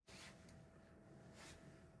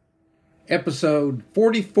Episode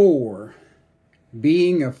 44,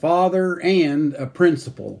 Being a Father and a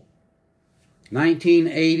Principal,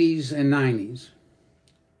 1980s and 90s.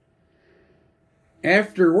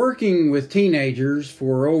 After working with teenagers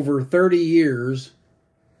for over 30 years,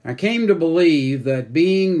 I came to believe that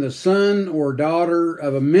being the son or daughter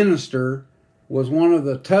of a minister was one of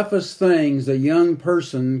the toughest things a young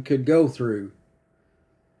person could go through.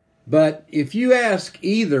 But if you ask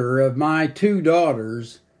either of my two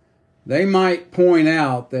daughters, they might point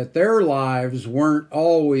out that their lives weren't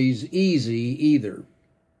always easy either.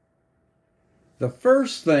 The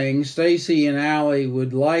first thing Stacy and Allie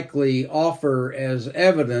would likely offer as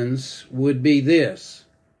evidence would be this.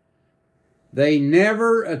 They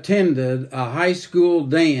never attended a high school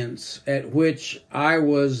dance at which I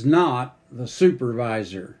was not the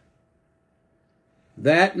supervisor.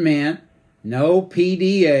 That meant no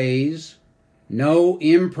PDAs, no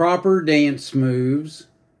improper dance moves,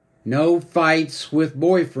 no fights with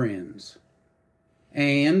boyfriends.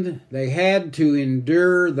 And they had to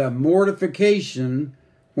endure the mortification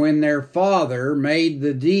when their father made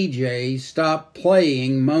the DJ stop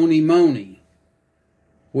playing Mony Mony,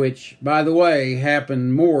 which, by the way,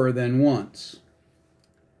 happened more than once.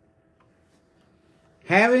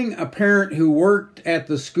 Having a parent who worked at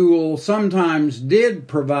the school sometimes did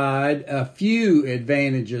provide a few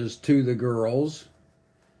advantages to the girls.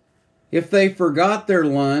 If they forgot their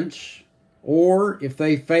lunch, or if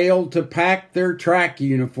they failed to pack their track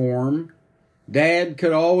uniform, Dad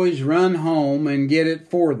could always run home and get it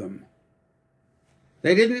for them.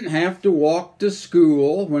 They didn't have to walk to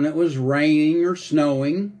school when it was raining or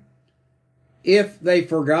snowing. If they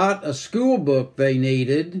forgot a school book they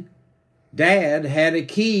needed, Dad had a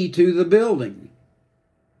key to the building.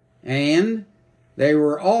 And they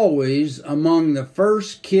were always among the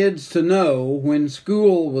first kids to know when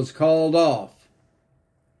school was called off.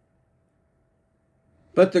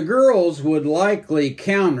 But the girls would likely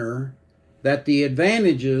counter that the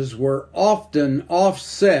advantages were often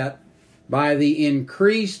offset by the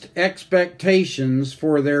increased expectations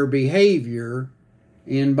for their behavior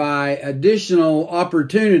and by additional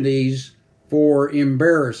opportunities for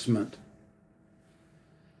embarrassment.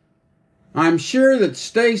 I'm sure that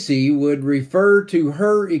Stacy would refer to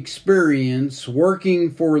her experience working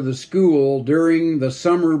for the school during the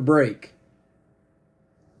summer break.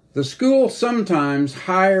 The school sometimes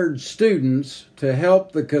hired students to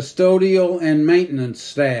help the custodial and maintenance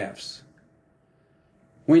staffs.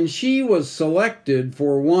 When she was selected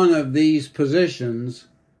for one of these positions,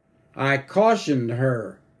 I cautioned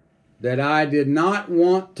her that I did not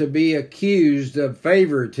want to be accused of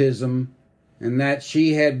favoritism and that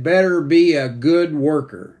she had better be a good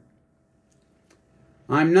worker.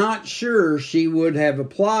 I'm not sure she would have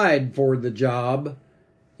applied for the job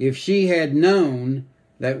if she had known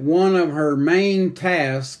that one of her main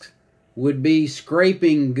tasks would be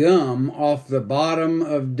scraping gum off the bottom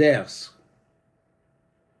of desks.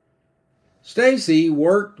 Stacy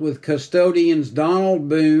worked with custodians Donald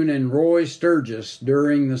Boone and Roy Sturgis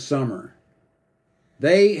during the summer.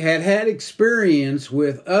 They had had experience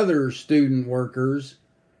with other student workers,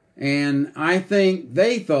 and I think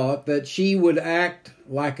they thought that she would act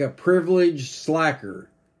like a privileged slacker.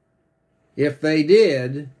 If they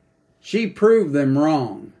did, she proved them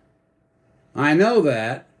wrong. I know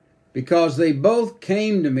that because they both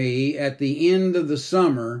came to me at the end of the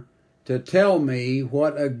summer to tell me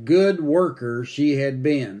what a good worker she had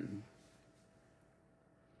been.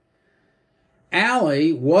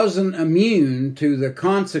 Allie wasn't immune to the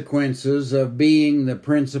consequences of being the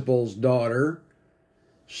principal's daughter.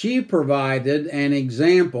 She provided an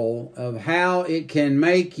example of how it can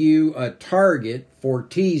make you a target for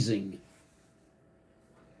teasing.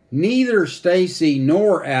 Neither Stacy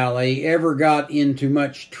nor Allie ever got into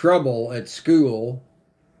much trouble at school.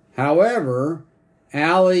 However,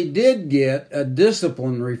 Allie did get a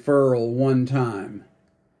discipline referral one time.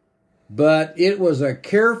 But it was a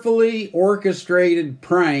carefully orchestrated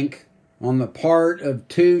prank on the part of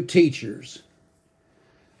two teachers.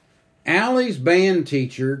 Allie's band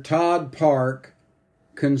teacher, Todd Park,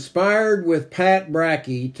 conspired with Pat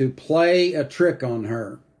Brackey to play a trick on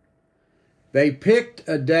her. They picked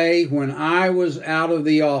a day when I was out of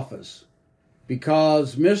the office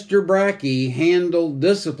because Mr. Brackey handled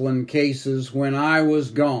discipline cases when I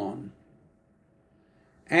was gone.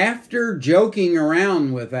 After joking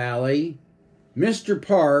around with Allie, Mr.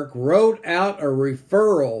 Park wrote out a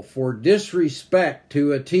referral for disrespect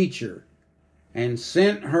to a teacher and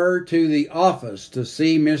sent her to the office to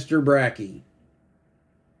see Mr. Brackey.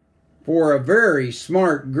 For a very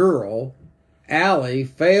smart girl, Allie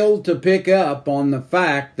failed to pick up on the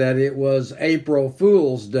fact that it was April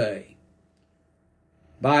Fool's Day.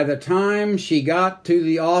 By the time she got to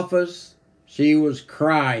the office, she was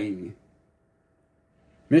crying.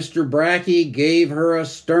 Mr. Brackey gave her a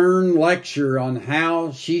stern lecture on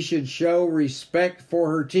how she should show respect for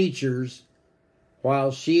her teachers,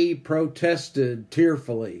 while she protested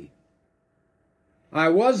tearfully. I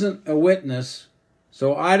wasn't a witness,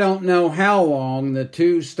 so I don't know how long the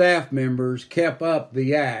two staff members kept up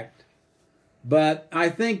the act, but I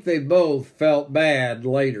think they both felt bad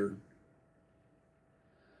later.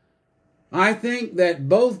 I think that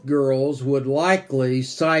both girls would likely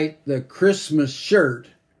cite the Christmas shirt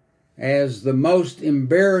as the most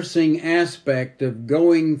embarrassing aspect of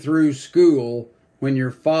going through school when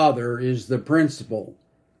your father is the principal.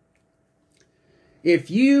 If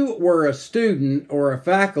you were a student or a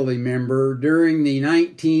faculty member during the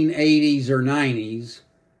 1980s or 90s,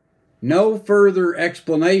 no further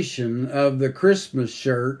explanation of the Christmas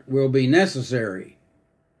shirt will be necessary.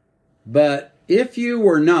 But if you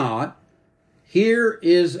were not, here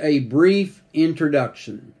is a brief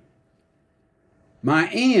introduction. My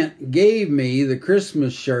aunt gave me the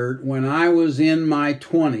Christmas shirt when I was in my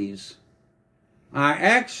 20s. I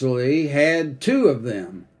actually had two of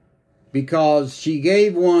them, because she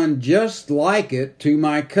gave one just like it to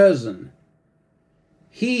my cousin.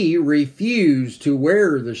 He refused to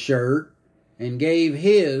wear the shirt and gave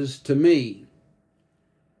his to me.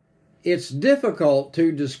 It's difficult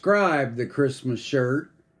to describe the Christmas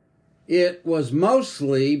shirt. It was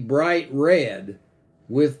mostly bright red,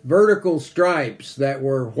 with vertical stripes that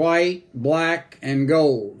were white, black, and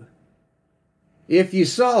gold. If you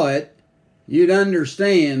saw it, you'd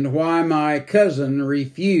understand why my cousin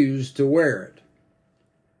refused to wear it.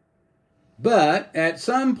 But at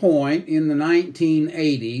some point in the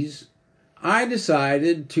 1980s, I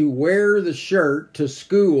decided to wear the shirt to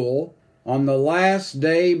school on the last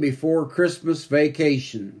day before Christmas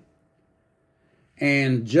vacation.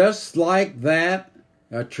 And just like that,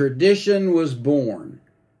 a tradition was born.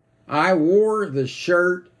 I wore the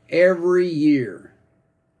shirt every year.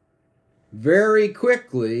 Very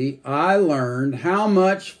quickly, I learned how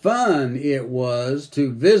much fun it was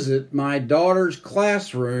to visit my daughter's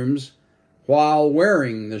classrooms while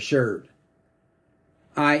wearing the shirt.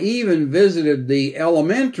 I even visited the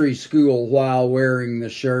elementary school while wearing the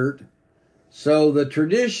shirt, so the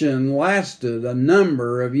tradition lasted a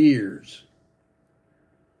number of years.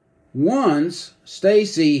 Once,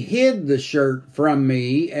 Stacy hid the shirt from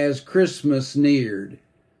me as Christmas neared.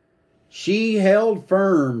 She held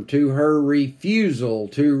firm to her refusal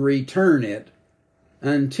to return it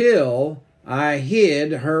until I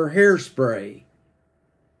hid her hairspray.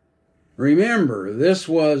 Remember, this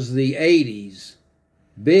was the 80s.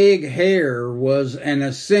 Big hair was an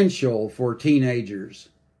essential for teenagers.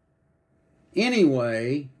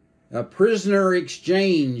 Anyway, a prisoner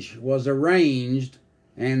exchange was arranged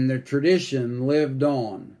and the tradition lived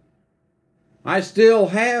on. I still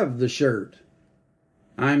have the shirt.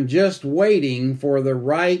 I'm just waiting for the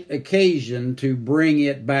right occasion to bring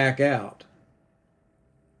it back out.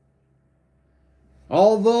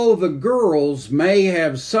 Although the girls may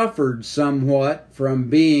have suffered somewhat from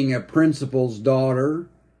being a principal's daughter,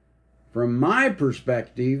 from my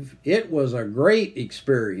perspective, it was a great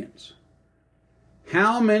experience.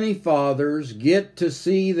 How many fathers get to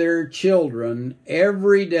see their children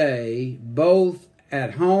every day, both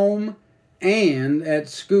at home and at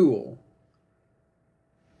school?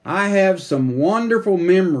 I have some wonderful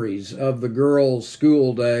memories of the girls'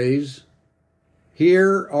 school days.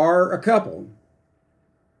 Here are a couple.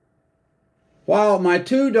 While my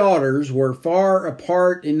two daughters were far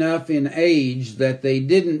apart enough in age that they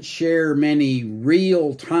didn't share many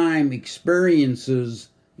real-time experiences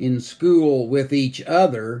in school with each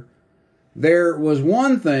other, there was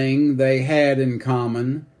one thing they had in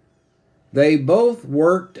common. They both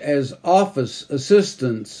worked as office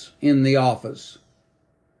assistants in the office.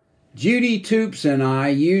 Judy Toops and I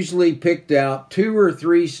usually picked out 2 or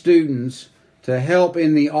 3 students to help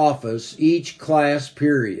in the office each class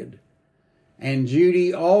period. And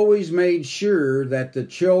Judy always made sure that the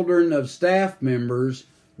children of staff members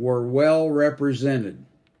were well represented.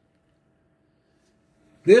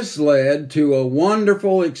 This led to a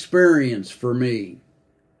wonderful experience for me.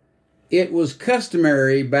 It was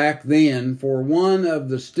customary back then for one of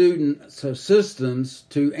the student's assistants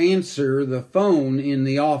to answer the phone in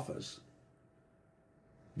the office.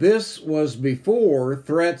 This was before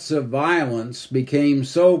threats of violence became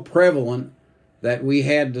so prevalent that we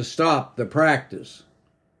had to stop the practice.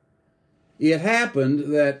 It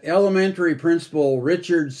happened that elementary principal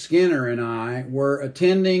Richard Skinner and I were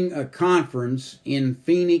attending a conference in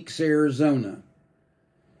Phoenix, Arizona.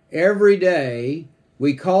 Every day,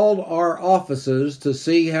 we called our offices to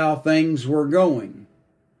see how things were going.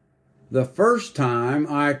 The first time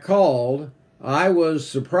I called, I was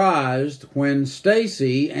surprised when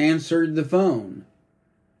Stacy answered the phone.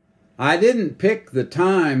 I didn't pick the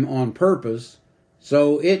time on purpose,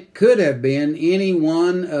 so it could have been any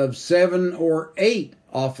one of 7 or 8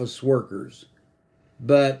 office workers,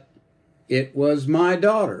 but it was my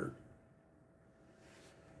daughter.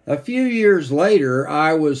 A few years later,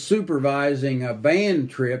 I was supervising a band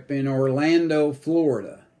trip in Orlando,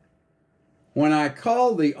 Florida. When I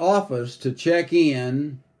called the office to check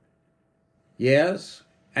in, yes,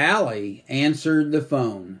 Allie answered the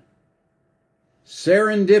phone.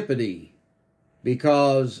 Serendipity,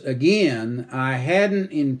 because again, I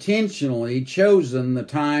hadn't intentionally chosen the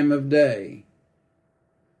time of day.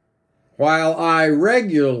 While I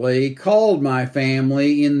regularly called my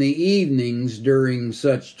family in the evenings during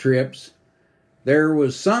such trips, there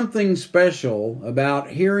was something special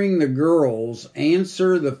about hearing the girls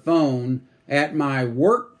answer the phone at my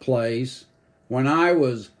workplace when I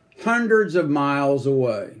was hundreds of miles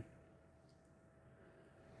away.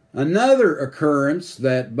 Another occurrence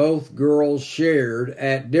that both girls shared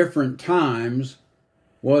at different times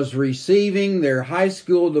was receiving their high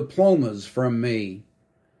school diplomas from me.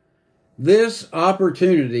 This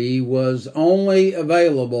opportunity was only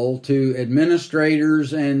available to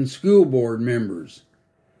administrators and school board members,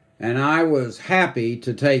 and I was happy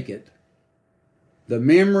to take it. The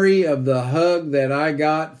memory of the hug that I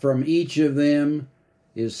got from each of them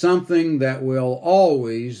is something that will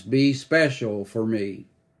always be special for me.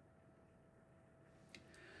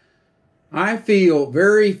 I feel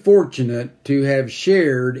very fortunate to have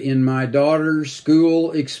shared in my daughter's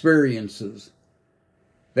school experiences.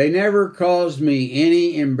 They never caused me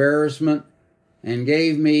any embarrassment and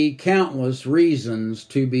gave me countless reasons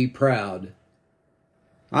to be proud.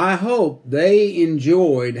 I hope they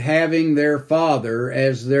enjoyed having their father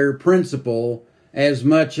as their principal as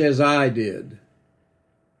much as I did.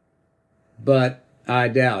 But I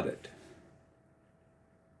doubt it.